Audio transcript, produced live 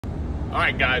All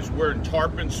right, guys, we're in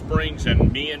Tarpon Springs,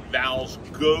 and me and Val's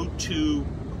go-to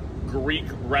Greek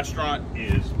restaurant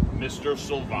is Mr.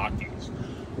 Slovaki's.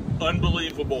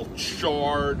 Unbelievable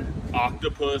charred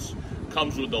octopus.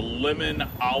 Comes with the lemon,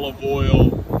 olive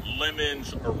oil,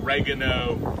 lemons,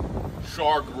 oregano,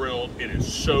 char grilled. It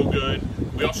is so good.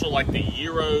 We also like the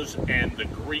gyros and the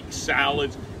Greek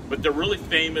salads, but they're really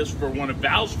famous for one of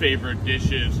Val's favorite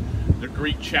dishes, the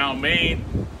Greek chow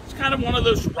mein. It's kind of one of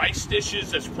those rice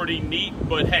dishes that's pretty neat,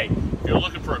 but hey, if you're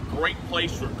looking for a great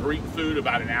place for Greek food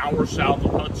about an hour south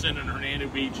of Hudson and Hernando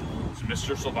Beach, it's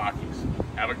Mr. Slovaki's.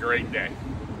 Have a great day.